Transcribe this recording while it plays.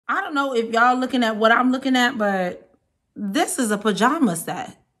I don't know if y'all looking at what I'm looking at, but this is a pajama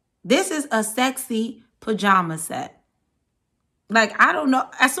set. This is a sexy pajama set. Like, I don't know.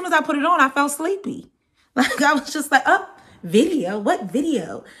 As soon as I put it on, I felt sleepy. Like, I was just like, oh, video? What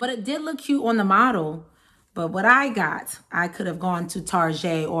video? But it did look cute on the model. But what I got, I could have gone to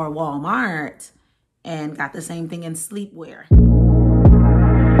Target or Walmart and got the same thing in sleepwear.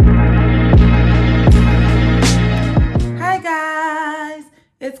 Hi guys,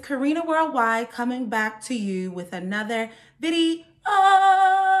 it's Karina Worldwide coming back to you with another video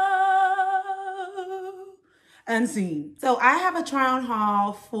and scene. So I have a try on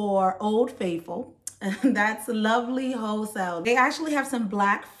haul for Old Faithful. That's lovely Wholesale. They actually have some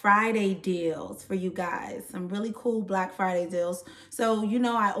Black Friday deals for you guys. Some really cool Black Friday deals. So, you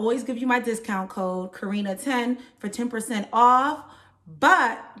know, I always give you my discount code, Karina10, for 10% off.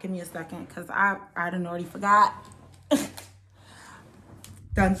 But, give me a second, because I done already forgot.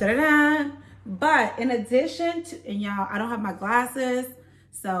 Dun, dun, dun, dun. But in addition to, and y'all, I don't have my glasses,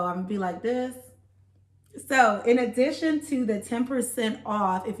 so I'm gonna be like this. So in addition to the 10%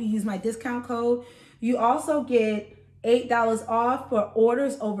 off, if you use my discount code, you also get $8 off for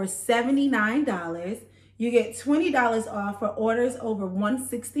orders over $79. You get $20 off for orders over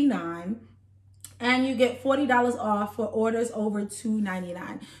 $169. And you get $40 off for orders over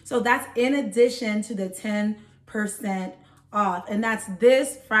 $299. So that's in addition to the 10% off. And that's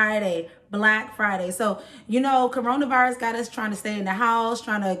this Friday, Black Friday. So, you know, coronavirus got us trying to stay in the house,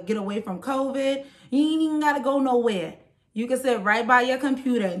 trying to get away from COVID. You ain't even got to go nowhere. You can sit right by your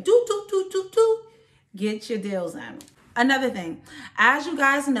computer and get your deals in. Another thing, as you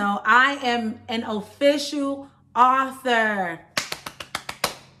guys know, I am an official author.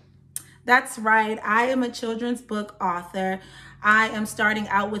 That's right. I am a children's book author. I am starting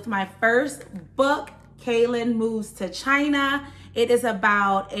out with my first book, Kaylin Moves to China. It is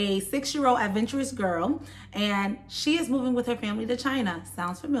about a 6-year-old adventurous girl, and she is moving with her family to China.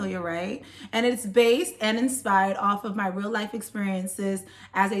 Sounds familiar, right? And it's based and inspired off of my real life experiences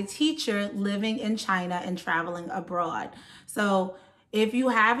as a teacher living in China and traveling abroad. So if you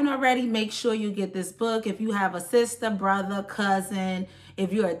haven't already, make sure you get this book. If you have a sister, brother, cousin,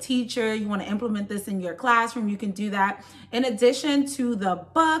 if you're a teacher, you want to implement this in your classroom, you can do that. In addition to the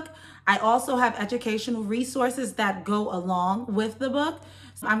book, I also have educational resources that go along with the book.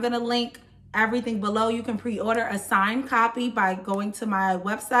 So I'm going to link everything below. You can pre-order a signed copy by going to my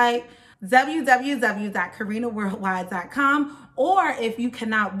website, www.karinaworldwide.com. Or if you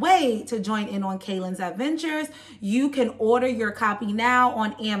cannot wait to join in on Kaylin's adventures, you can order your copy now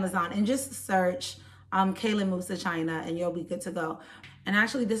on Amazon and just search Kaylin Moves to China and you'll be good to go. And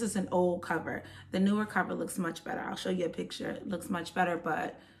actually, this is an old cover. The newer cover looks much better. I'll show you a picture. It looks much better,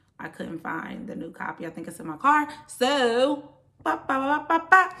 but I couldn't find the new copy. I think it's in my car. So,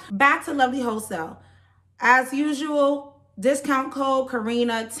 back to lovely Wholesale. As usual, discount code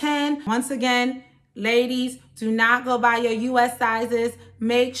Karina10. Once again, ladies, do not go by your US sizes.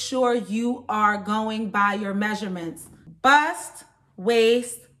 Make sure you are going by your measurements. Bust,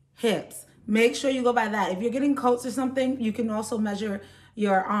 waist, hips. Make sure you go by that. If you're getting coats or something, you can also measure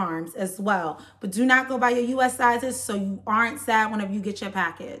your arms as well. But do not go by your US sizes so you aren't sad whenever you get your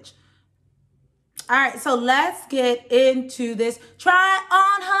package. All right, so let's get into this try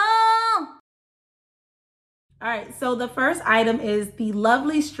on haul. All right, so the first item is the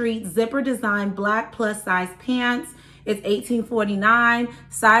Lovely Street Zipper Design Black Plus Size Pants. It's $18.49.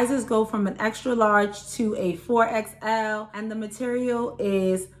 Sizes go from an extra large to a 4XL, and the material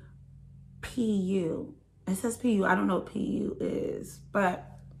is PU. It says PU. I don't know what PU is, but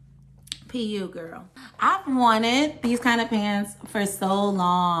PU, girl. I've wanted these kind of pants for so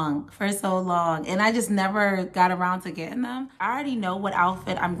long, and I just never got around to getting them. I already know what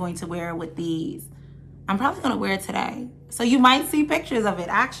outfit I'm going to wear with these. I'm probably going to wear it today. So you might see pictures of it,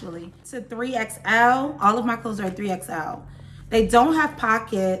 actually. It's a 3XL. All of my clothes are 3XL. They don't have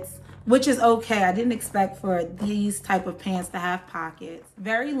pockets, which is okay. I didn't expect for these type of pants to have pockets.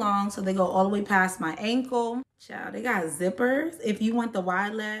 Very long, so they go all the way past my ankle. Child, they got zippers if you want the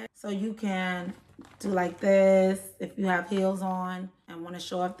wide leg. So you can do like this if you have heels on and want to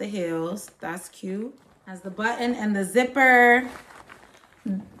show off the heels. That's cute. Has the button and the zipper.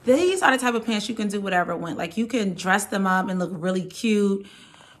 These are the type of pants you can do whatever with. Like, you can dress them up and look really cute.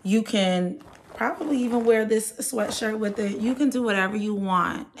 You can probably even wear this sweatshirt with it. You can do whatever you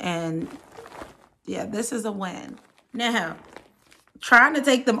want. And yeah, this is a win. Now, trying to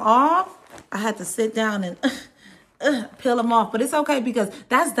take them off, I had to sit down and peel them off. But it's okay because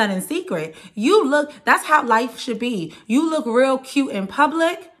that's done in secret. You look, that's how life should be. You look real cute in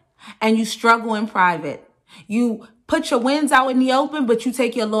public and you struggle in private. You put your wins out in the open, but you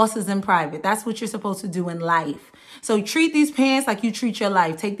take your losses in private. That's what you're supposed to do in life. So treat these pants like you treat your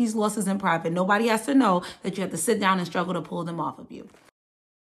life. Take these losses in private. Nobody has to know that you have to sit down and struggle to pull them off of you.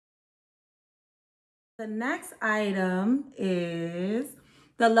 The next item is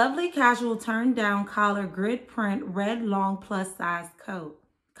the lovely casual turn down collar grid print red long plus size coat.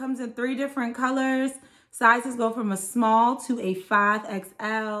 Comes in 3 different colors. Sizes go from a small to a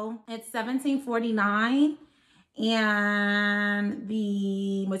 5XL. It's $17.49 and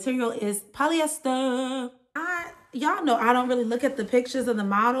the material is polyester. Y'all know I don't really look at the pictures of the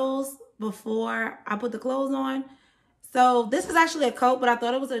models before I put the clothes on. So this is actually a coat, but I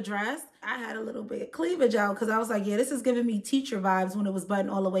thought it was a dress. I had a little bit of cleavage out because I was like, yeah, this is giving me teacher vibes when it was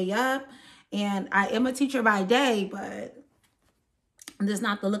buttoned all the way up. And I am a teacher by day, but this is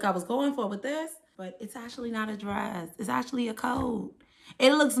not the look I was going for with this. But it's actually not a dress. It's actually a coat.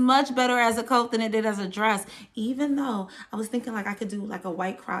 It looks much better as a coat than it did as a dress. Even though I was thinking like I could do like a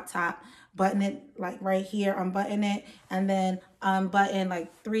white crop top, button it like right here, unbutton it, and then unbutton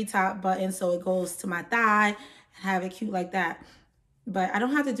like 3 top buttons so it goes to my thigh and have it cute like that. But I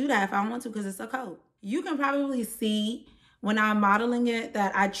don't have to do that if I don't want to because it's a coat. You can probably see when I'm modeling it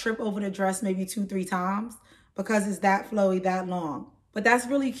that I trip over the dress maybe 2-3 times because it's that flowy, that long. But that's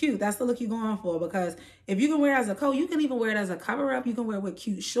really cute. That's the look you're going for because if you can wear it as a coat, you can even wear it as a cover up. You can wear it with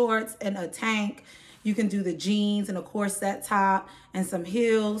cute shorts and a tank. You can do the jeans and a corset top and some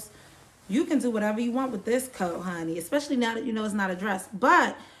heels. You can do whatever you want with this coat, honey, especially now that you know it's not a dress.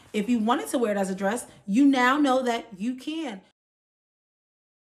 But if you wanted to wear it as a dress, you now know that you can.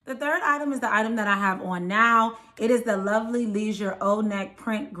 The third item is the item that I have on now. It is the lovely Leisure O-neck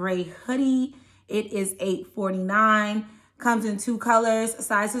print gray hoodie. It is $8.49. Comes in 2 colors.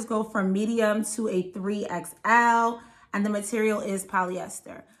 Sizes go from medium to a 3XL. And the material is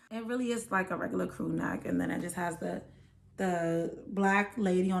polyester. It really is like a regular crew neck. And then it just has the black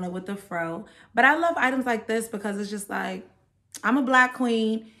lady on it with the fro. But I love items like this because it's just like, I'm a black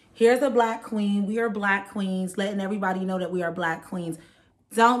queen. Here's a black queen. We are black queens. Letting everybody know that we are black queens.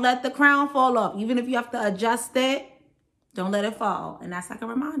 Don't let the crown fall off. Even if you have to adjust it, don't let it fall. And that's like a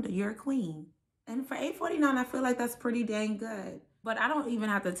reminder, you're a queen. And for $8.49, I feel like that's pretty dang good. But I don't even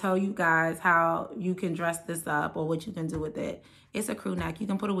have to tell you guys how you can dress this up or what you can do with it. It's a crew neck. You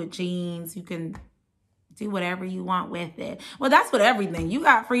can put it with jeans. You can do whatever you want with it. Well, that's with everything. You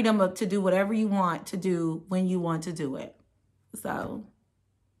got freedom to do whatever you want to do when you want to do it. So,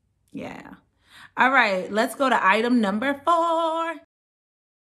 yeah. All right, let's go to item number 4.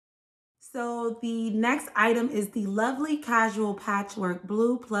 So the next item is the lovely casual patchwork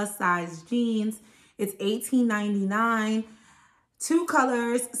blue plus size jeans. It's $18.99. 2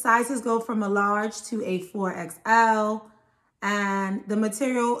 colors. Sizes go from a large to a 4XL. And the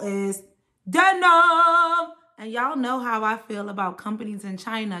material is denim. And y'all know how I feel about companies in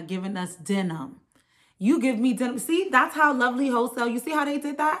China giving us denim. You give me denim. See, that's how lovely Wholesale. You see how they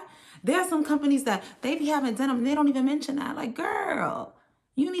did that? There are some companies that they be having denim and they don't even mention that. Like, girl,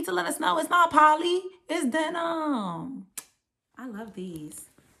 you need to let us know it's not poly, it's denim. I love these.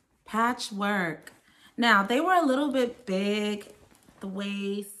 Patchwork. Now, they were a little bit big, the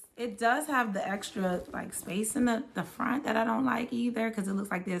waist. It does have the extra like space in the front that I don't like either because it looks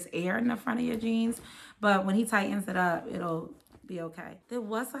like there's air in the front of your jeans. But when he tightens it up, it'll be okay. There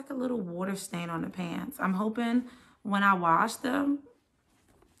was like a little water stain on the pants. I'm hoping when I wash them,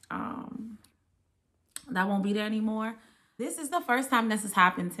 that won't be there anymore. This is the first time this has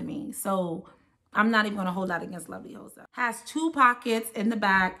happened to me. So I'm not even going to hold that against Lovely Wholesale. Has 2 pockets in the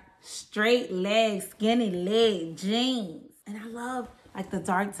back, straight leg, skinny leg jeans. And I love like the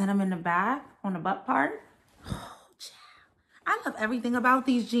dark denim in the back on the butt part. Oh, child. I love everything about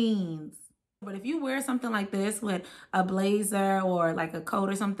these jeans. But if you wear something like this with a blazer or like a coat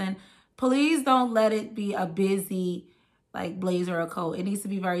or something, please don't let it be a busy like blazer or coat. It needs to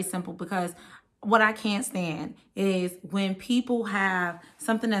be very simple because what I can't stand is when people have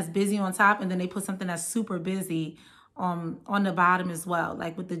something that's busy on top and then they put something that's super busy on the bottom as well,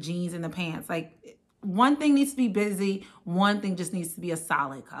 like with the jeans and the pants. Like one thing needs to be busy, one thing just needs to be a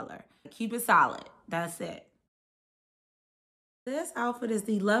solid color. Keep it solid. That's it. This outfit is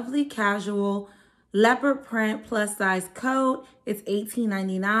the lovely casual leopard print plus size coat. It's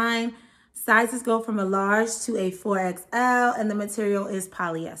 $18.99. Sizes go from a large to a 4XL and the material is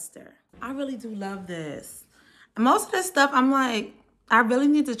polyester. I really do love this. Most of this stuff, I'm like, I really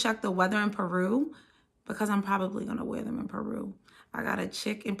need to check the weather in Peru because I'm probably going to wear them in Peru. I got a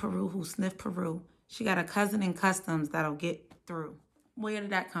chick in Peru who sniffed Peru. She got a cousin in customs that'll get through. Where did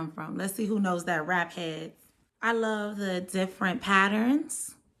that come from? Let's see who knows that rap heads. I love the different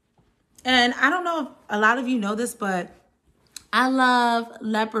patterns. And I don't know if a lot of you know this, but I love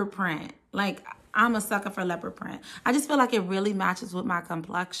leopard print. Like, I'm a sucker for leopard print. I just feel like it really matches with my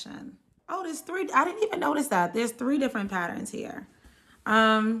complexion. Oh, there's 3. I didn't even notice that. There's 3 different patterns here.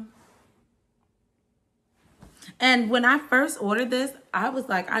 And when I first ordered this, I was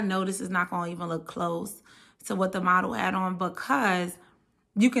like, I know this is not going to even look close to what the model had on, because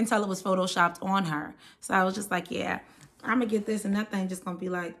you can tell it was photoshopped on her. So I was just like, yeah, I'm going to get this, and that thing just going to be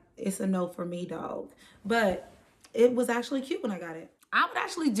like, it's a no for me, dog. But it was actually cute when I got it. I would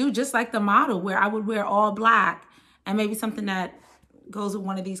actually do just like the model, where I would wear all black and maybe something that goes with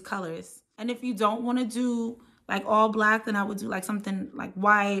one of these colors. And if you don't want to do like all black, then I would do like something like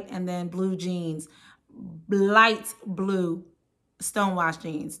white and then blue jeans. Light blue stonewashed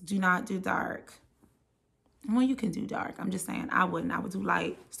jeans. Do not do dark. Well, you can do dark. I'm just saying I wouldn't. I would do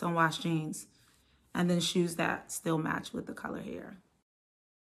light stonewashed jeans and then shoes that still match with the color here.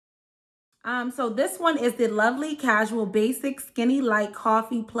 So this one is the lovely casual basic skinny light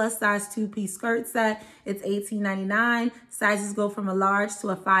coffee plus size 2-piece skirt set. It's $18.99. Sizes go from a large to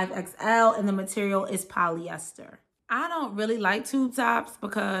a 5XL, and the material is polyester. I don't really like tube tops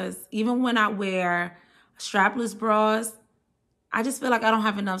because even when I wear strapless bras, I just feel like I don't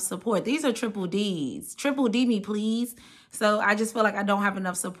have enough support. These are triple Ds. Triple D me, please. So I just feel like I don't have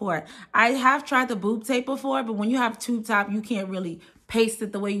enough support. I have tried the boob tape before, but when you have tube top, you can't really paste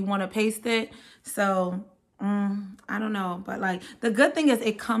it the way you want to paste it. So I don't know. But like the good thing is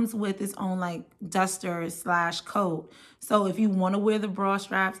it comes with its own like duster / coat. So if you want to wear the bra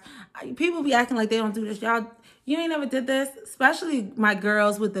straps, people be acting like they don't do this. Y'all, you ain't never did this, especially my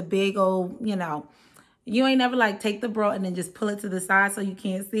girls with the big old, you know. You ain't never like take the bra and then just pull it to the side so you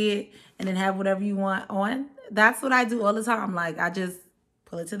can't see it and then have whatever you want on. That's what I do all the time. Like I just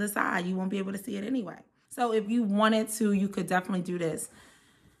pull it to the side. You won't be able to see it anyway. So if you wanted to, you could definitely do this.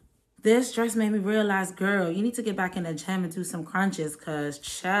 This dress made me realize, girl, you need to get back in the gym and do some crunches, because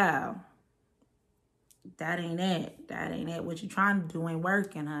child, that ain't it. That ain't it. What you trying to do ain't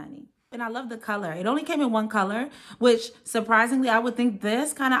working, honey. And I love the color. It only came in one color, which surprisingly, I would think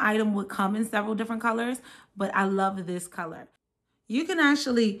this kind of item would come in several different colors, but I love this color. You can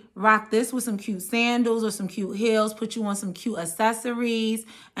actually rock this with some cute sandals or some cute heels, put you on some cute accessories,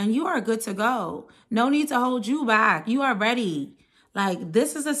 and you are good to go. No need to hold you back. You are ready. Like,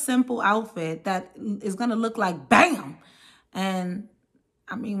 this is a simple outfit that is going to look like bam. And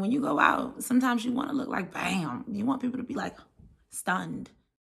I mean, when you go out, sometimes you want to look like bam. You want people to be like stunned.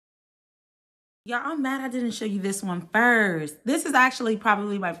 Y'all, I'm mad I didn't show you this one first. This is actually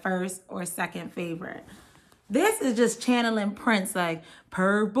probably my first or second favorite. This is just channeling Prince, like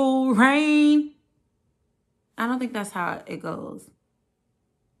Purple Rain. I don't think that's how it goes.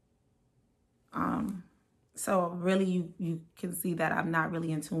 So really you can see that I'm not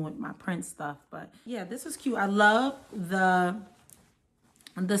really in tune with my Prince stuff, but yeah, this is cute. I love the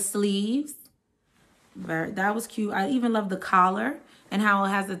sleeves. That was cute. I even love the collar and how it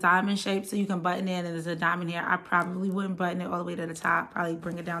has a diamond shape, so you can button in and there's a diamond here. I probably wouldn't button it all the way to the top. Probably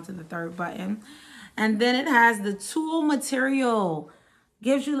bring it down to the 3rd button. And then it has the tulle material.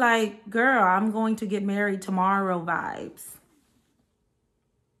 Gives you like, girl, I'm going to get married tomorrow vibes.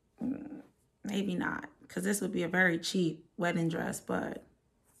 Maybe not, because this would be a very cheap wedding dress, but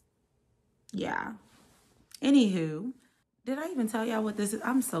yeah. Anywho, did I even tell y'all what this is?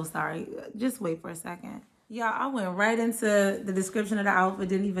 I'm so sorry. Just wait for a second. Y'all, I went right into the description of the outfit,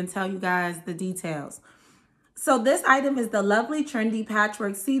 didn't even tell you guys the details. So this item is the lovely, trendy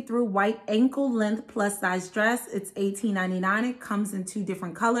patchwork see-through white ankle length plus size dress. It's $18.99. It comes in 2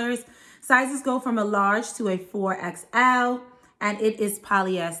 different colors. Sizes go from a large to a 4XL, and it is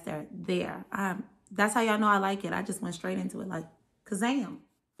polyester. There. That's how y'all know I like it. I just went straight into it like, kazam.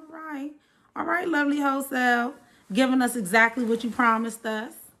 All right. All right, lovely Wholesale. Giving us exactly what you promised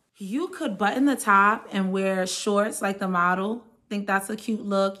us. You could button the top and wear shorts like the model. Think that's a cute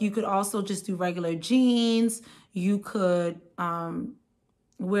look. You could also just do regular jeans. You could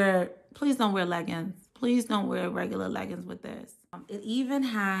please don't wear leggings. Please don't wear regular leggings with this. It even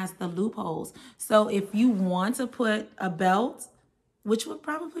has the loopholes. So if you want to put a belt, which would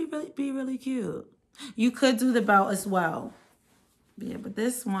probably be really cute, you could do the belt as well. Yeah, but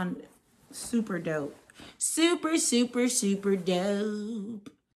this one, super dope. Super, super, super dope.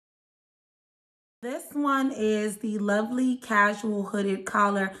 This one is the lovely casual hooded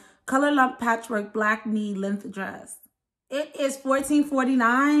collar lump patchwork black knee length dress. It is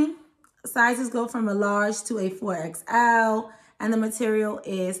 $14.49. Sizes go from a large to a 4XL, and the material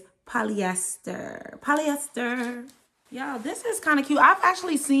is polyester. Polyester. Y'all, this is kind of cute. I've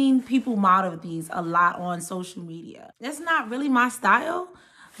actually seen people model these a lot on social media. It's not really my style,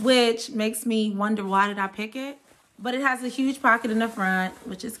 which makes me wonder, why did I pick it? But it has a huge pocket in the front,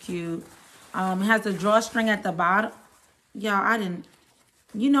 which is cute. It has a drawstring at the bottom. Y'all,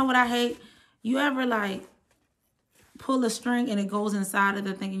 you know what I hate? You ever like pull a string and it goes inside of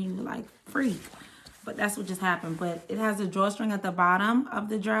the thing and you like freak? But that's what just happened. But it has a drawstring at the bottom of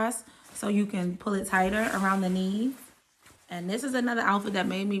the dress so you can pull it tighter around the knees. And this is another outfit that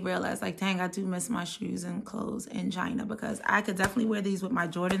made me realize, like, dang, I do miss my shoes and clothes in China, because I could definitely wear these with my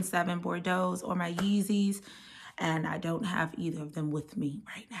Jordan 7 Bordeaux's or my Yeezys. And I don't have either of them with me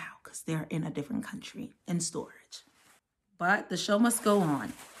right now because they're in a different country in storage. But the show must go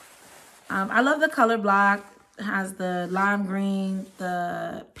on. I love the color block. It has the lime green,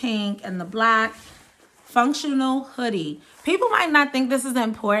 the pink, and the black. Functional hoodie. People might not think this is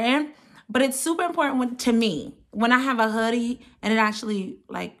important, but it's super important to me when I have a hoodie and it actually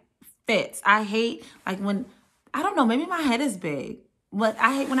like fits. I hate like when, I don't know, maybe my head is big, but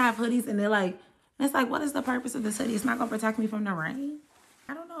I hate when I have hoodies and they're like, it's like, what is the purpose of this hoodie? It's not going to protect me from the rain.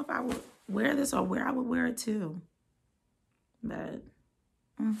 I don't know if I would wear this or where I would wear it to. But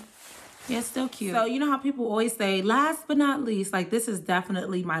yeah, it's still cute. So you know how people always say, last but not least, like this is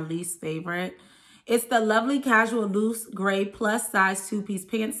definitely my least favorite. It's the lovely casual loose gray plus size 2-piece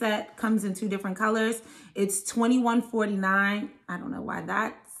pant set. Comes in 2 different colors. It's $21.49. I don't know why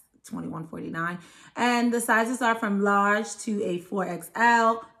that's $21.49. And the sizes are from large to a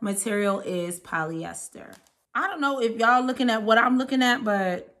 4XL. Material is polyester. I don't know if y'all looking at what I'm looking at,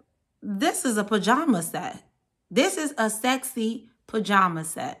 but this is a pajama set. This is a sexy pajama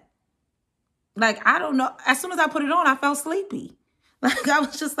set. Like, I don't know. As soon as I put it on, I felt sleepy. Like, I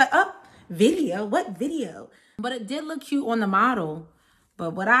was just like, oh, video? What video? But it did look cute on the model.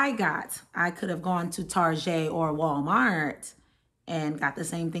 But what I got, I could have gone to Target or Walmart and got the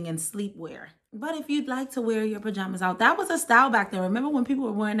same thing in sleepwear. But if you'd like to wear your pajamas out, that was a style back then. Remember when people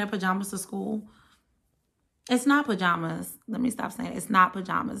were wearing their pajamas to school? It's not pajamas. Let me stop saying it. It's not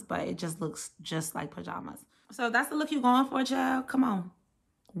pajamas, but it just looks just like pajamas. So that's the look you're going for, child. Come on.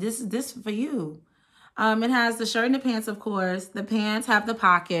 This for you. It has the shirt and the pants, of course. The pants have the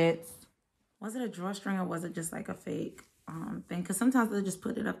pockets. Was it a drawstring or was it just like a fake thing? Because sometimes they'll just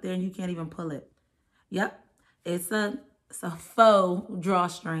put it up there and you can't even pull it. Yep. It's a faux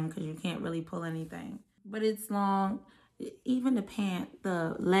drawstring because you can't really pull anything. But it's long. Even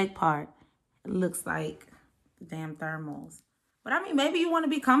the leg part, it looks like damn thermals. But I mean, maybe you want to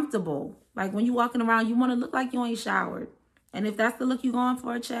be comfortable. Like when you're walking around, you want to look like you ain't showered. And if that's the look you're going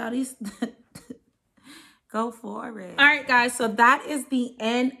for, child, go for it. All right, guys. So that is the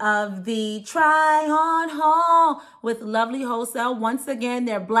end of the try on haul with Lovely Wholesale. Once again,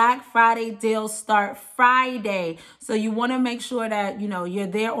 their Black Friday deals start Friday. So you want to make sure that, you know, you're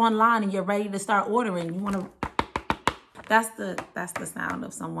there online and you're ready to start ordering. You want to, that's the sound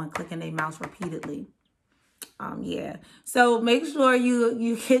of someone clicking their mouse repeatedly. Yeah. So make sure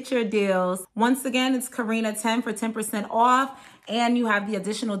you hit your deals. Once again, it's Karina10 for 10% off. And you have the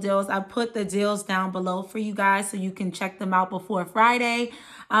additional deals. I put the deals down below for you guys so you can check them out before Friday.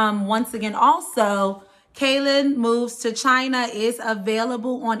 Once again, also, Kaylin Moves to China is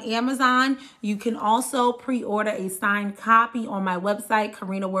available on Amazon. You can also pre-order a signed copy on my website,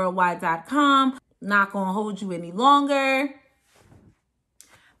 karinaworldwide.com. Not going to hold you any longer.